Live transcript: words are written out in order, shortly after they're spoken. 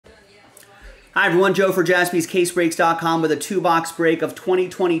Hi everyone, Joe for JaspysCaseBreaks.com with a 2-box break of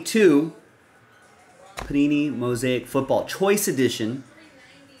 2022 Panini Mosaic Football Choice Edition.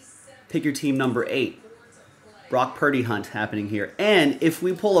 Pick your team number 8. Brock Purdy hunt happening here. And if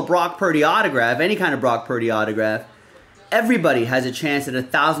we pull a Brock Purdy autograph, any kind of Brock Purdy autograph, everybody has a chance at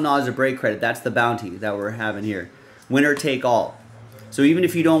 $1,000 of break credit. That's the bounty that we're having here. Winner take all. So even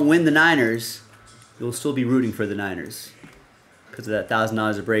if you don't win the Niners, you'll still be rooting for the Niners because of that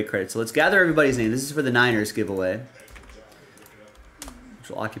 $1,000 of break credit. So let's gather everybody's name. This is for the Niners giveaway, which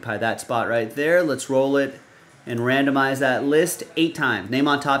will occupy that spot right there. Let's roll it and randomize that list 8 times. Name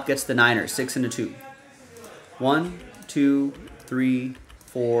on top gets the Niners, 6 and a 2. 1, 2, 3,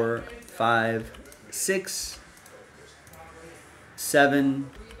 4, 5, 6, 7,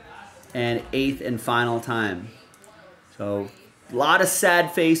 and 8th and final time. So a lot of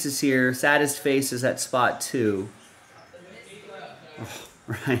sad faces here. Saddest faces at spot 2. Oh,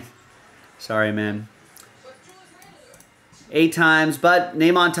 right. Sorry, man. 8 times, but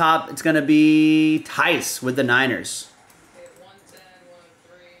name on top, it's going to be Tice with the Niners.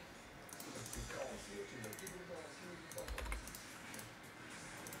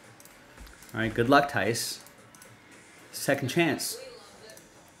 All right, good luck, Tice. Second chance.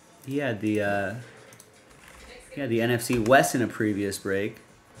 He had the NFC West in a previous break.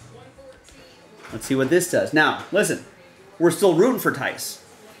 Let's see what this does. Now, listen, we're still rooting for Tice.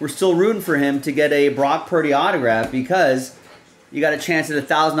 We're still rooting for him to get a Brock Purdy autograph because you got a chance at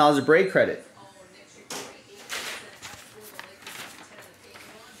 $1,000 of break credit.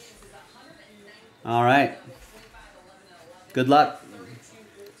 All right. Good luck.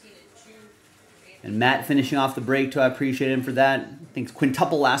 And Matt finishing off the break, too. I appreciate him for that. I think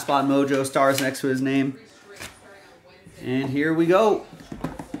quintuple last spot mojo, stars next to his name. And here we go.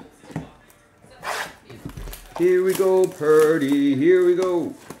 Here we go, Purdy. Here we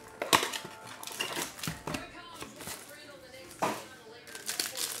go.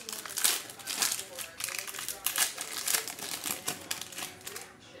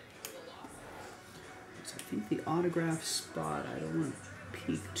 So I think the autograph spot, I don't want to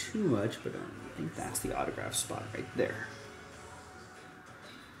peek too much, but I think that's the autograph spot right there.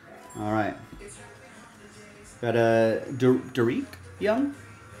 All right. Got a Derek Young.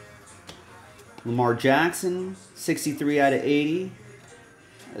 Lamar Jackson, 63 out of 80.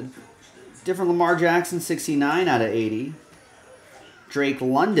 A different Lamar Jackson, 69 out of 80. Drake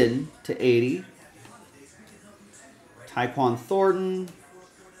London to 80. Tyquan Thornton.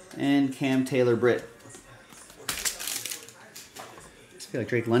 And Cam Taylor-Britt. I feel like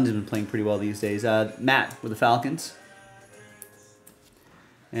Drake London's been playing pretty well these days. Matt with the Falcons.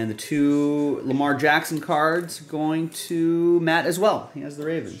 And the 2 Lamar Jackson cards going to Matt as well. He has the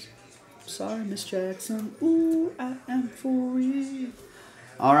Ravens. Sorry, Miss Jackson. Ooh, I am for you.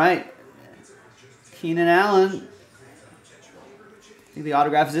 All right. Keenan Allen. I think the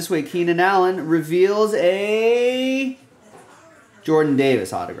autograph is this way. Keenan Allen reveals a Jordan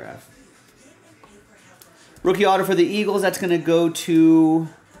Davis autograph. Rookie auto for the Eagles. That's going to go to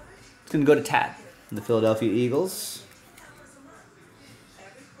Tad, the Philadelphia Eagles.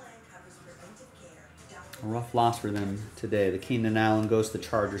 A rough loss for them today. The Keenan Allen goes to the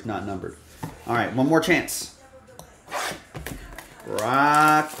Chargers, not numbered. All right, one more chance.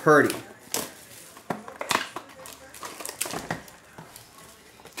 Brock Purdy.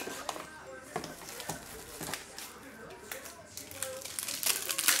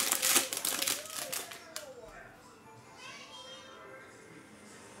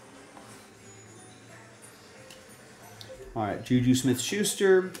 All right, Juju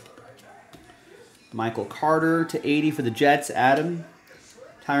Smith-Schuster. Michael Carter to 80 for the Jets, Adam.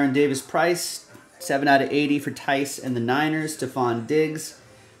 Tyron Davis-Price, 7 out of 80 for Tice and the Niners. Stephon Diggs,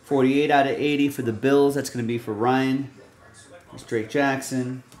 48 out of 80 for the Bills. That's going to be for Ryan. There's Drake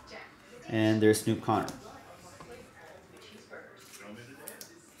Jackson. And there's Snoop Connor.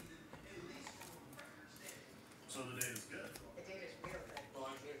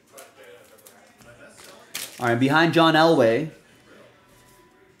 All right, behind John Elway,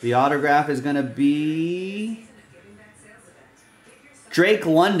 the autograph is going to be Drake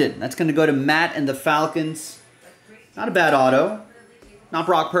London. That's going to go to Matt and the Falcons. Not a bad auto. Not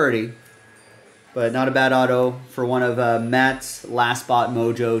Brock Purdy, but not a bad auto for one of Matt's last spot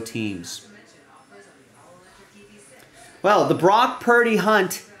mojo teams. Well, the Brock Purdy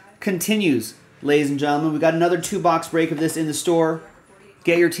hunt continues, ladies and gentlemen. We got another 2-box break of this in the store.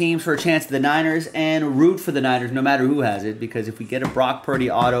 Get your teams for a chance at the Niners and root for the Niners no matter who has it, because if we get a Brock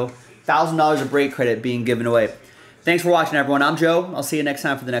Purdy auto, $1,000 of break credit being given away. Thanks for watching, everyone. I'm Joe. I'll see you next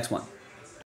time for the next one.